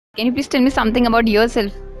Can you please tell me something about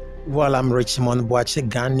yourself? Well, I'm Richmond Boache,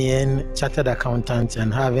 Ghanaian, chartered accountant,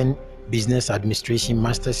 and having business administration,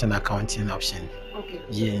 masters in accounting option. Okay.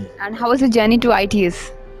 Yeah. And how was the journey to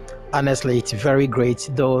I.T.S? Honestly, it's very great,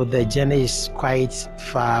 though the journey is quite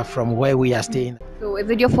far from where we are staying. So, is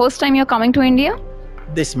it your first time you're coming to India?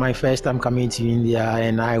 This is my first time coming to India,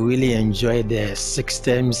 and I really enjoy the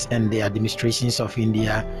systems and the administrations of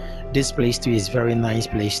India. This place too is very nice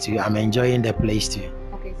place too. I'm enjoying the place too.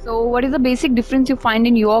 Okay. So, what is the basic difference you find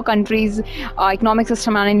in your country's economic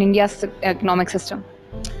system and in India's economic system?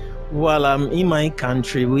 Well, in my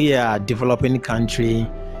country, we are a developing country,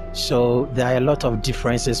 so there are a lot of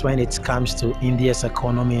differences when it comes to India's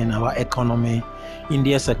economy and our economy.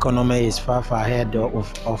 India's economy is far ahead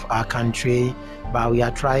of our country, but we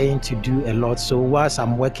are trying to do a lot. So whilst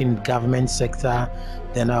I'm working in the government sector,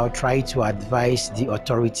 then I'll try to advise the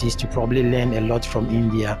authorities to probably learn a lot from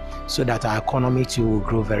India so that our economy too will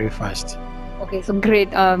grow very fast. Okay, so great.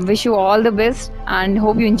 Wish you all the best and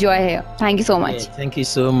hope you enjoy here. Thank you so much. Yeah, thank you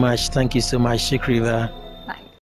so much. Thank you so much, Shikriva.